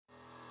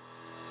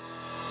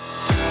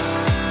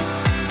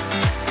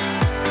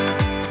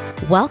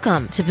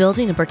Welcome to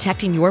Building and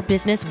Protecting Your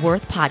Business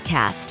Worth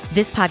podcast.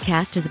 This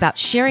podcast is about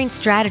sharing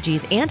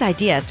strategies and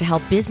ideas to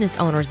help business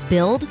owners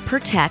build,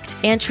 protect,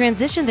 and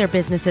transition their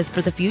businesses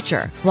for the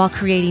future while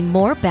creating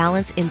more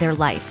balance in their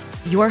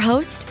life. Your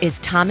host is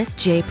Thomas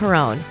J.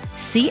 Perrone,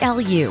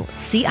 CLU,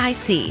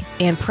 CIC,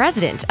 and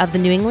president of the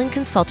New England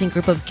Consulting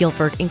Group of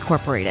Guilford,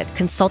 Incorporated,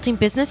 consulting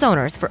business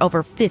owners for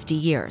over 50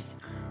 years.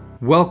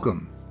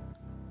 Welcome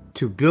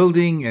to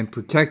Building and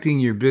Protecting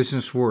Your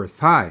Business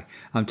Worth. Hi,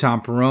 I'm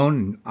Tom Perrone,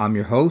 and I'm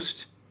your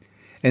host.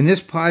 And this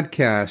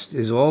podcast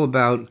is all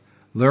about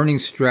learning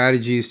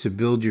strategies to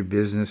build your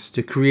business,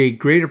 to create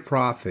greater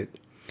profit,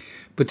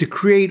 but to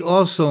create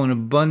also an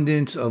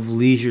abundance of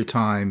leisure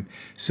time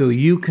so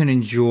you can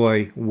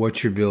enjoy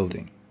what you're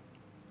building.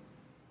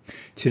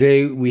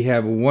 Today, we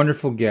have a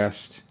wonderful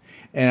guest,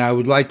 and I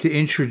would like to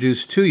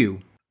introduce to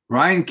you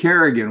Brian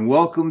Kerrigan.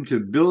 Welcome to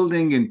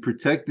Building and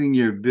Protecting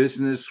Your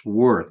Business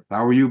Worth.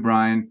 How are you,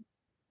 Brian?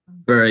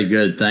 Very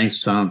good.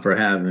 Thanks, Tom, for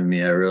having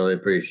me. I really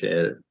appreciate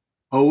it.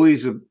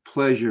 Always a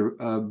pleasure.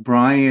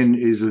 Brian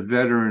is a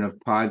veteran of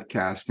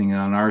podcasting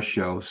on our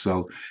show.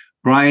 So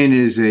Brian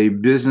is a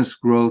business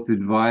growth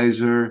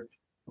advisor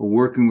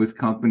working with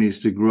companies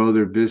to grow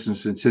their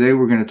business. And today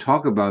we're going to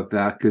talk about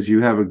that because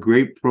you have a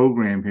great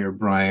program here,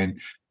 Brian,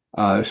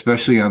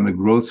 especially on the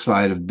growth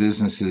side of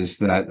businesses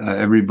that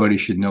everybody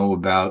should know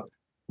about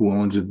who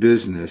owns a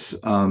business.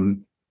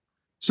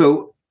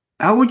 So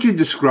how would you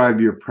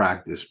describe your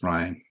practice,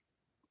 Brian?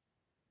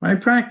 My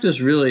practice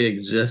really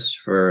exists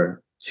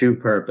for two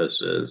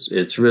purposes.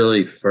 It's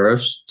really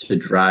first to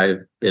drive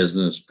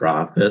business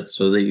profit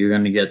so that you're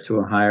going to get to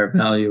a higher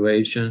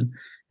valuation.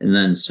 And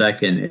then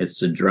second, it's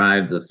to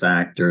drive the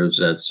factors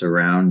that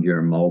surround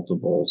your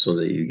multiple so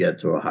that you get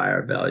to a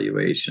higher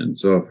valuation.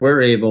 So if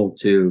we're able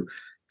to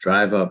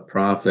drive up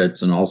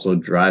profits and also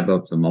drive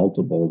up the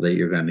multiple that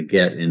you're going to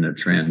get in a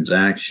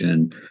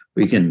transaction,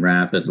 we can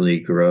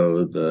rapidly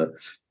grow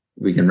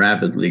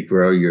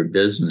your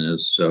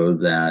business so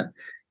that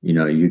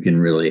you can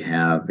really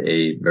have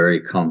a very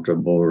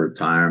comfortable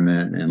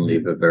retirement and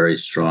leave a very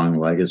strong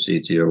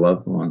legacy to your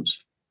loved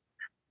ones.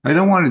 I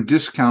don't want to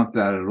discount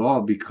that at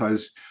all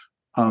because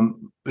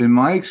in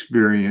my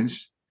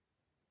experience,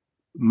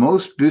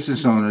 most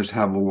business owners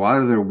have a lot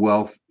of their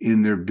wealth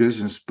in their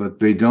business,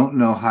 but they don't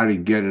know how to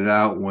get it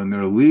out when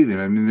they're leaving.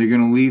 I mean, they're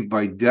going to leave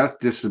by death,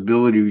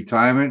 disability,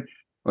 retirement,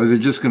 or they're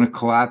just going to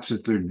collapse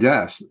at their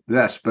desk.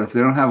 But if they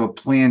don't have a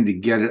plan to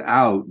get it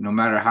out, no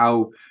matter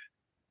how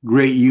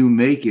great you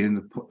make it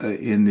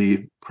in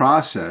the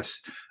process,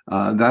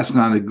 that's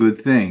not a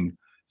good thing.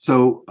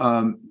 So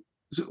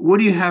what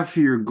do you have for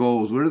your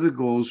goals? What are the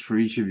goals for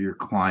each of your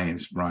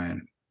clients,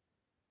 Brian?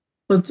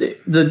 Well,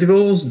 the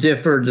goals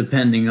differ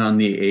depending on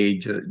the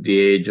age of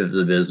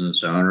the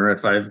business owner.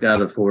 If I've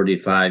got a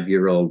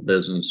 45-year-old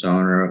business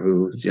owner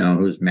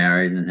who's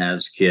married and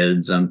has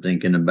kids, I'm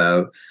thinking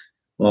about,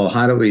 well,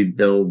 how do we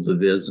build the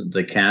business,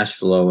 the cash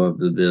flow of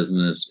the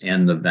business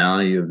and the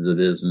value of the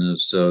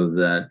business so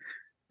that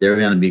they're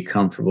going to be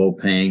comfortable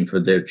paying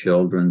for their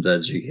children's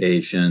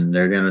education.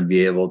 They're going to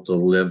be able to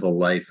live a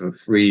life of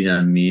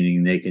freedom,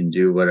 meaning they can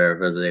do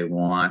whatever they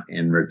want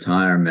in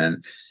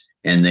retirement.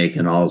 And they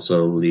can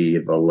also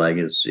leave a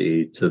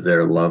legacy to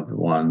their loved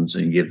ones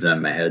and give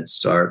them a head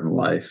start in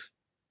life.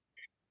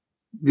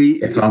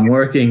 If I'm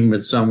working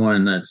with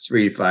someone that's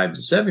 3, 5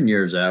 to 7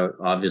 years out,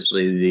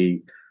 obviously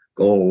the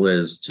goal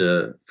is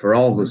to, for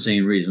all the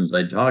same reasons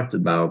I talked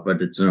about,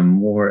 but it's a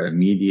more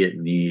immediate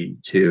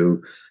need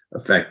to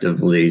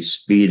effectively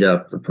speed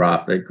up the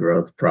profit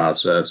growth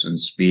process and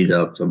speed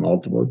up the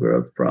multiple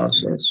growth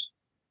process.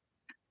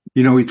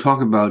 We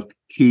talk about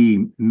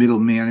key middle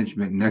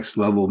management, next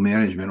level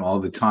management all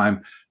the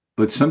time,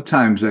 but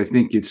sometimes I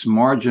think it's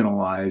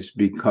marginalized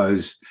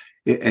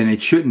and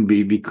it shouldn't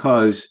be,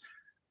 because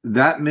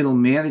that middle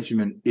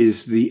management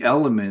is the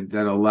element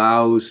that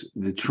allows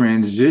the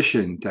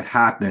transition to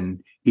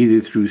happen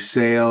either through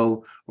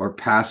sale or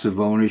passive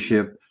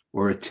ownership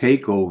or a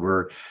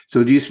takeover.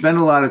 So do you spend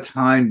a lot of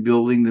time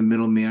building the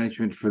middle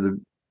management for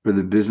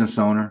the business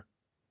owner?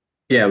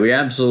 Yeah, we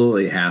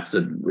absolutely have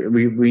to.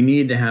 We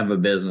need to have a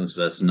business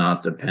that's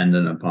not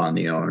dependent upon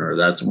the owner.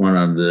 That's one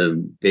of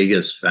the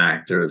biggest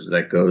factors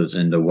that goes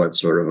into what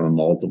sort of a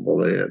multiple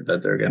that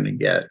they're going to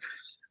get.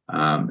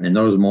 And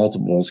those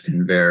multiples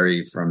can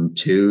vary from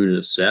 2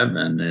 to 7.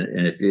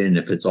 And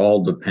if it's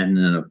all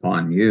dependent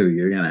upon you,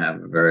 you're going to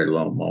have a very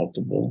low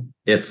multiple,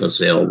 if a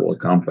saleable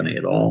company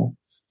at all.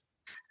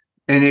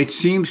 And it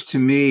seems to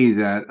me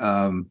that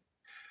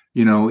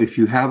if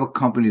you have a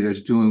company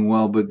that's doing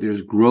well, but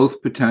there's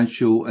growth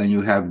potential and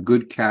you have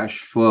good cash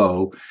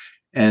flow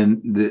and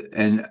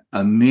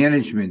a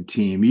management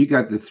team, you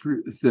got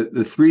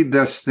the three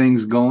best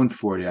things going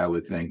for you, I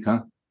would think,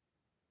 huh?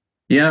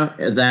 Yeah,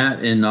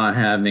 that and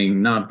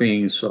not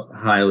being so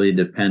highly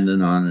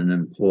dependent on an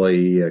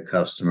employee, a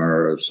customer,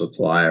 or a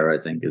supplier, I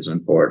think is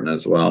important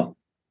as well.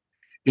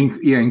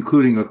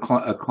 Including a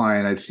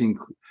client.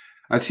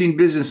 I've seen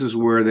businesses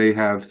where they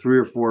have 3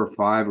 or 4 or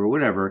 5 or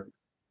whatever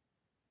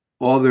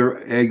all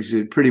their eggs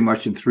pretty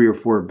much in 3 or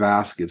 4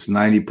 baskets,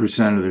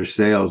 90% of their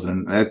sales,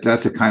 and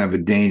that's a kind of a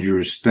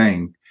dangerous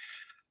thing.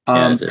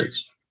 Yeah, it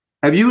is.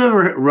 Have you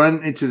ever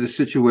run into the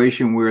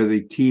situation where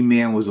the key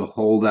man was a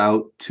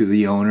holdout to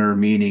the owner,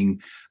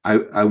 meaning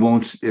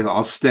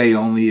I'll stay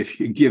only if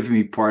you give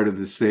me part of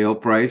the sale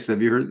price?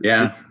 Have you heard?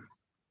 Yeah.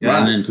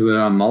 Run into it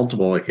on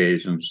multiple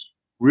occasions.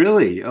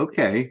 Really?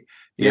 Okay.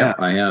 Yeah,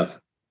 I have.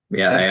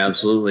 Yeah, I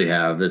absolutely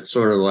have. It's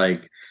sort of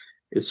like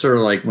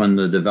when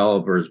the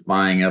developer is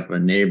buying up a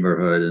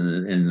neighborhood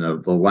and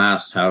the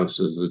last house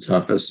is the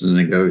toughest to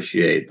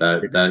negotiate.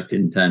 That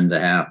can tend to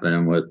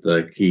happen with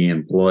the key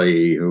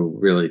employee who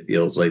really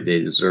feels like they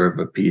deserve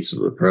a piece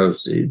of the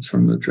proceeds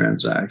from the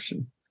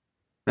transaction.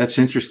 That's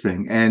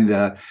interesting.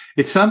 And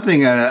it's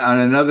something on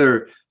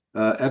another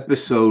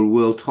episode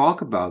we'll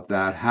talk about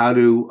that, how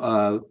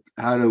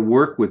to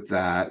work with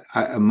that.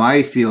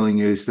 My feeling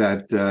is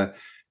that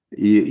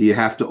you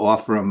have to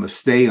offer him a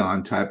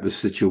stay-on type of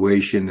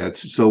situation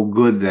that's so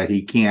good that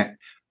he can't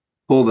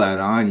pull that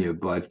on you.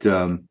 But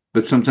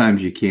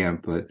sometimes you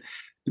can't. But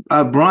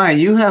Brian,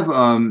 you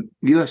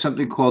have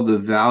something called the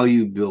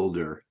Value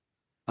Builder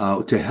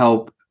to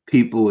help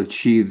people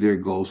achieve their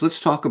goals. Let's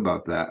talk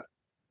about that.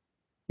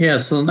 Yeah,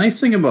 so the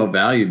nice thing about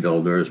Value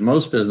Builder is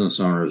most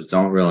business owners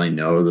don't really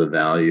know the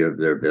value of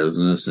their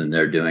business, and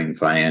they're doing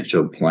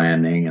financial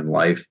planning and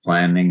life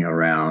planning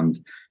around,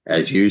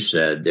 as you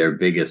said, their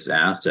biggest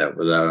asset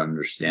without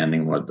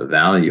understanding what the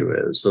value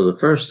is. So the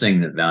first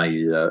thing that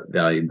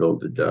Value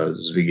Builder does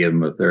is we give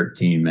them a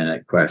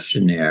 13-minute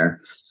questionnaire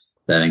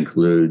that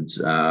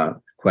includes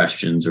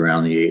questions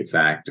around the 8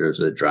 factors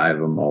that drive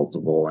a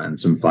multiple and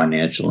some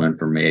financial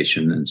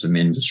information and some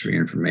industry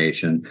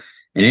information.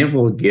 And it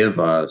will give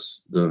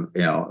us the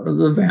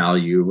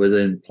value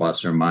within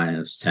plus or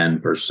minus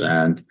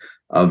 10%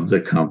 of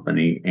the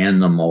company and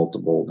the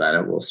multiple that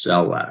it will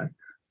sell at.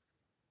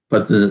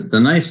 But the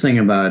nice thing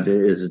about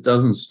it is it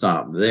doesn't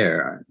stop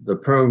there. The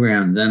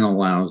program then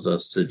allows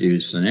us to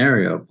do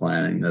scenario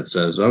planning that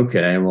says,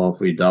 okay, well, if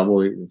we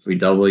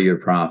double your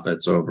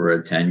profits over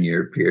a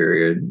 10-year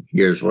period,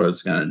 here's what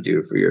it's going to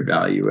do for your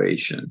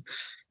valuation.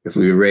 If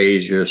we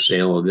raise your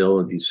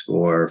saleability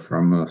score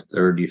from a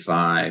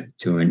 35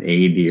 to an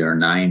 80 or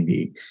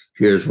 90,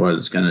 here's what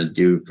it's going to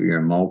do for your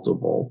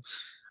multiple.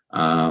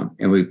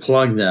 And we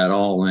plug that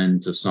all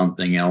into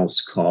something else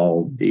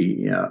called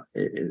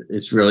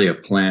it's really a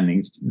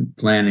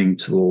planning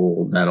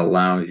tool that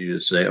allows you to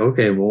say,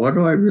 okay, well, what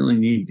do I really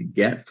need to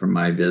get from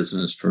my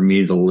business for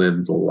me to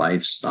live the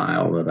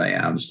lifestyle that I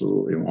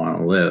absolutely want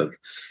to live?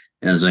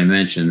 As I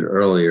mentioned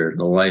earlier,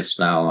 the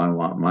lifestyle I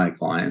want my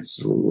clients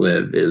to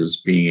live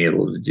is being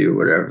able to do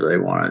whatever they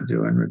want to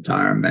do in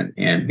retirement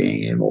and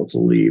being able to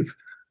leave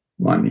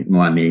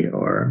money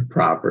or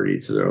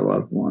property to their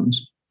loved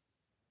ones.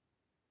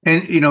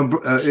 And,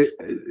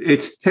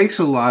 it takes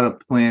a lot of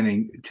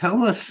planning.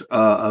 Tell us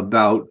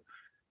about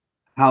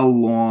how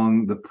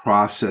long the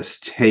process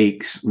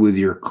takes with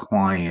your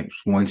clients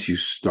once you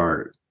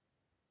start.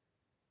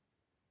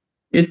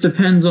 It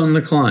depends on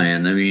the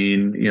client. I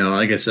mean,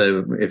 like I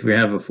said, if we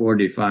have a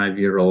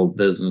 45-year-old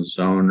business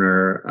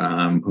owner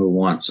who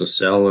wants to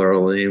sell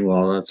early,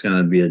 well, that's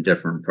going to be a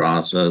different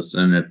process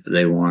than if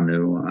they want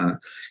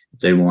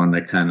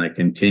to kind of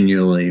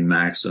continually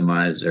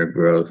maximize their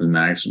growth and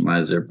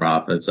maximize their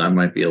profits. That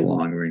might be a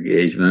longer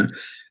engagement.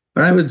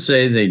 But I would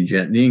say the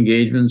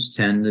engagements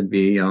tend to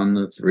be on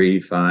the 3,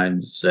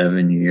 5,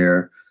 7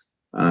 year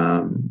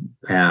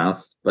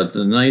path. But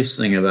the nice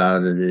thing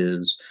about it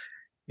is,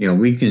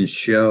 we can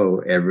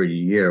show every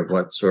year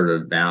what sort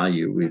of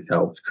value we've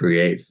helped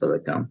create for the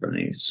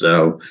company.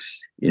 So,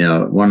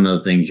 one of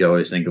the things you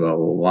always think about,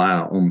 well,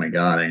 wow, oh my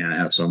God, I'm going to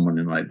have someone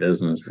in my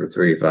business for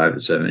 3, 5 to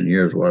 7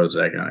 years. What is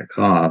that going to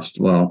cost?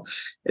 Well,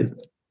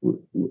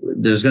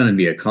 there's going to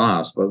be a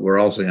cost, but we're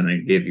also going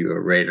to give you a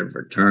rate of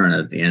return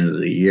at the end of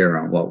the year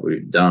on what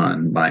we've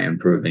done by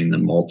improving the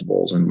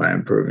multiples and by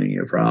improving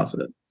your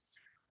profit.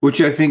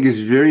 Which I think is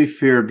very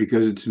fair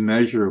because it's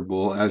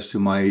measurable as to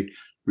my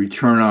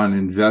return on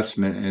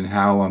investment and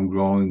how I'm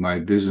growing my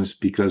business,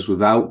 because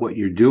without what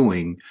you're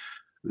doing,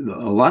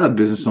 a lot of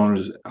business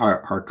owners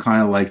are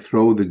kind of like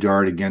throw the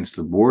dart against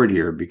the board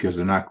here because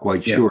they're not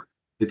quite sure.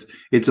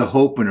 It's a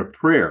hope and a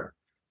prayer.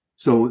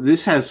 So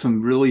this has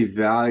some really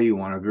value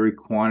on a very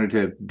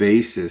quantitative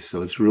basis.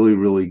 So it's really,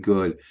 really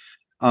good.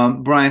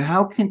 Brian,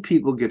 how can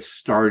people get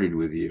started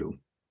with you?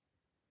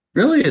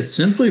 Really, it's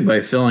simply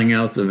by filling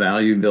out the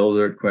Value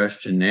Builder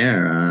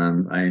questionnaire.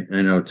 I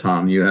know,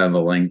 Tom, you have a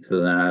link to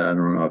that. I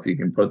don't know if you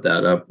can put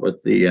that up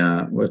with the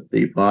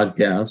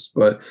podcast,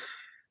 but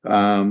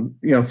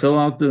fill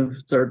out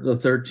the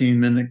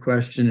 13-minute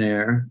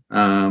questionnaire.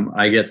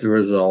 I get the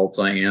results,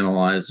 I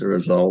analyze the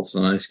results,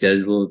 and I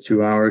schedule a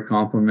 2-hour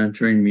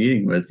complimentary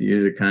meeting with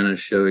you to kind of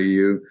show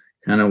you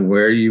kind of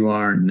where you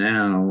are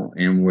now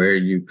and where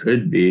you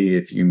could be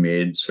if you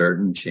made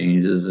certain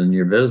changes in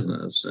your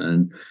business.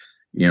 And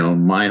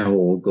my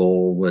whole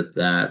goal with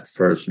that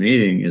first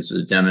meeting is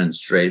to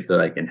demonstrate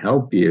that I can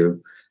help you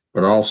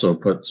but also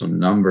put some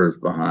numbers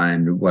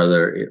behind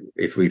whether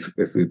if we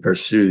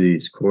pursue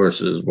these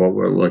courses, what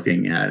we're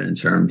looking at in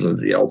terms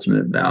of the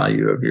ultimate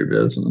value of your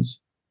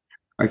business.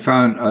 I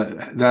found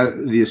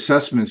that the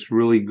assessment's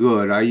really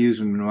good. I use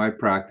them in my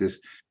practice,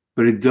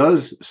 but it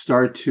does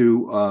start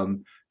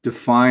to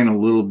define a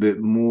little bit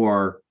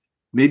more,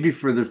 maybe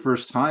for the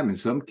first time in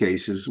some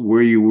cases,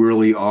 where you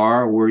really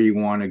are, where you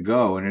want to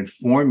go. And it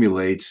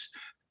formulates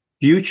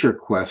future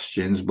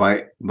questions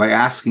by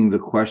asking the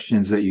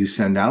questions that you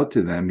send out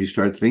to them. You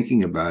start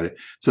thinking about it.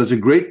 So it's a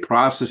great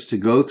process to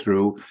go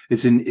through.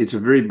 It's a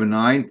very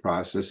benign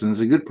process, and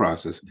it's a good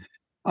process.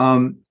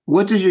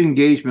 What does your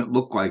engagement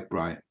look like,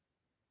 Brian?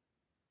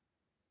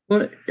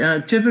 Well,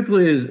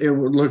 typically it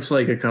looks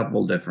like a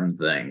couple different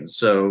things.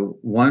 So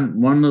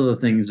one of the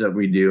things that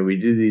we do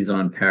these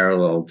on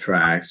parallel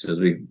tracks, is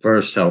we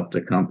first help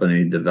the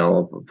company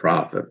develop a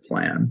profit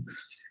plan,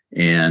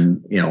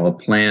 and a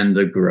plan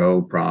to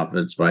grow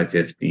profits by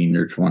 15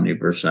 or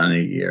 20%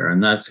 a year.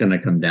 And that's going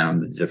to come down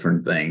to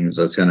different things.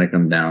 That's going to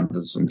come down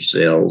to some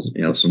sales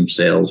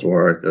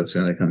work. That's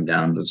going to come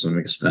down to some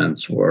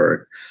expense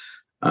work.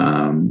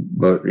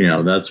 But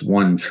that's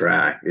one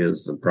track,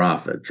 is the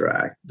profit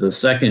track. The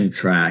second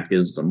track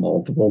is the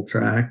multiple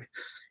track.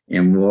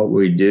 And what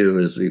we do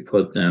is we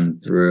put them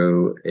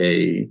through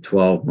a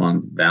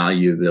 12-month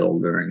value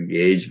builder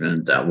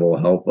engagement that will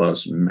help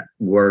us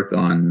work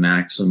on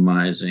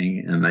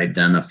maximizing and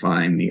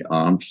identifying the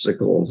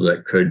obstacles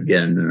that could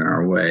get in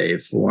our way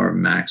for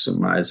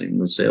maximizing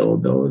the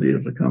saleability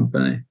of the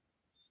company.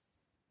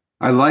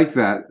 I like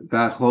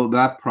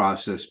that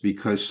process,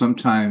 because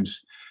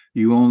sometimes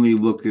you only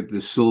look at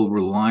the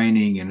silver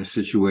lining in a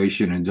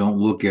situation and don't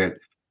look at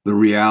the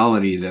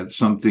reality that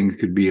something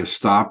could be a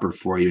stopper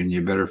for you and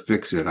you better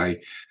fix it. I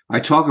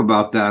talk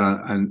about that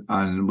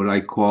on what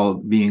I call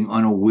being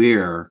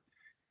unaware.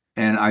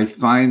 And I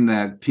find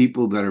that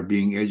people that are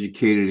being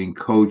educated and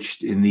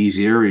coached in these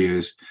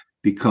areas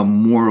become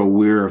more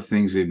aware of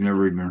things they've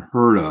never even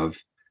heard of.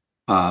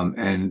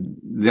 And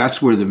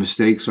that's where the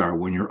mistakes are,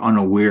 when you're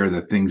unaware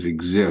that things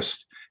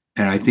exist.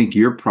 And I think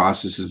your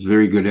process is a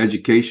very good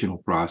educational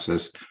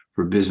process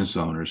for business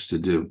owners to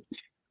do.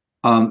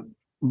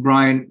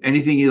 Brian,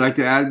 anything you'd like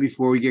to add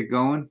before we get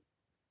going?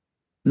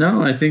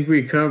 No, I think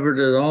we covered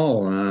it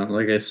all.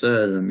 Like I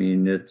said, I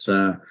mean, it's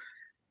a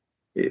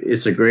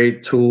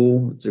great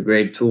tool. It's a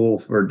great tool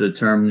for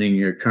determining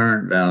your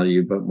current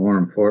value, but more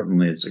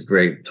importantly, it's a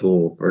great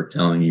tool for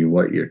telling you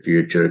what your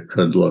future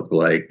could look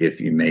like if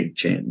you make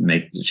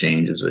the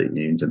changes that you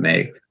need to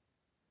make.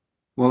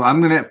 Well, I'm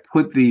going to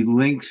put the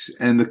links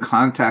and the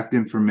contact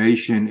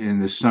information in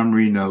the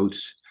summary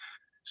notes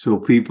so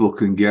people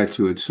can get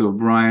to it. So,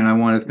 Brian, I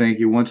want to thank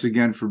you once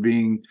again for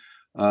being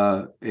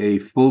a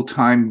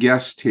full-time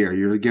guest here.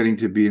 You're getting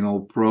to be an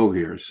old pro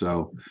here.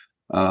 So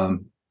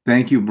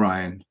thank you,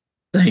 Brian.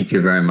 Thank you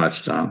very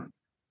much, Tom.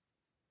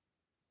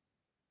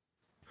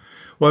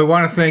 Well, I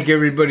want to thank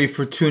everybody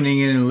for tuning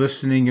in and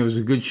listening. It was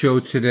a good show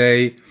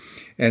today.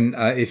 And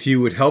if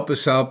you would help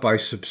us out by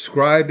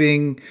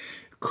subscribing,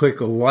 click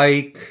a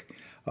like.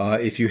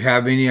 If you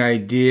have any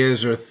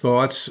ideas or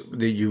thoughts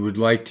that you would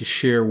like to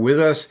share with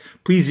us,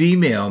 please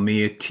email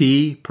me at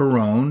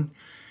tperrone,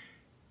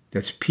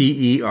 that's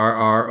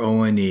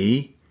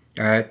PERRONE,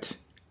 at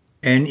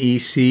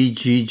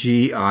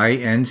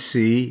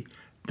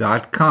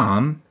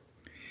necgginc.com.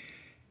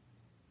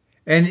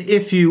 And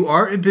if you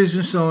are a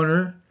business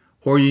owner,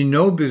 or you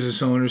know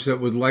business owners that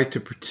would like to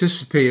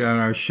participate on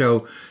our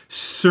show,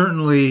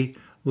 certainly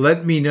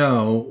let me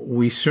know.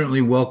 We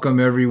certainly welcome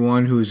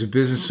everyone who is a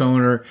business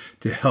owner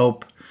to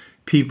help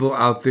people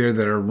out there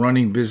that are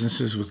running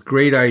businesses with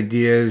great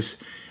ideas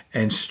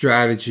and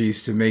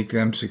strategies to make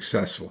them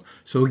successful.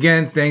 So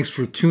again, thanks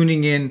for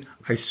tuning in.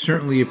 I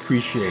certainly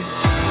appreciate it.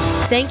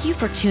 Thank you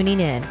for tuning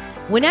in.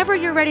 Whenever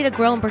you're ready to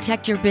grow and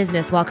protect your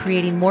business while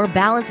creating more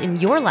balance in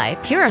your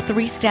life, here are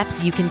 3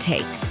 steps you can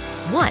take.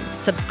 1,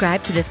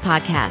 subscribe to this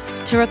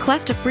podcast. To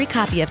request a free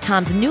copy of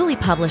Tom's newly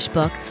published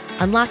book,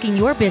 Unlocking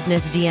Your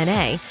Business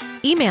DNA,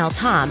 email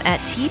Tom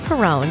at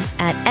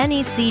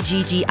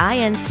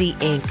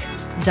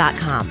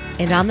tperrone@necgginc.com.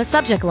 And on the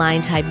subject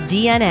line, type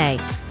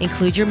DNA.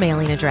 Include your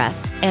mailing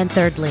address. And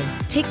thirdly,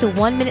 take the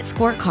 1-minute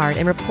scorecard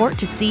and report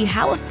to see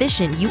how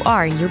efficient you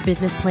are in your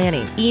business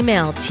planning.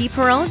 Email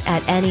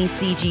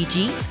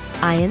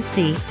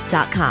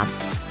tperrone@necgginc.com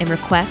and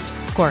request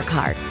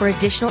scorecard. For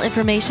additional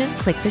information,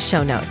 click the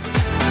show notes.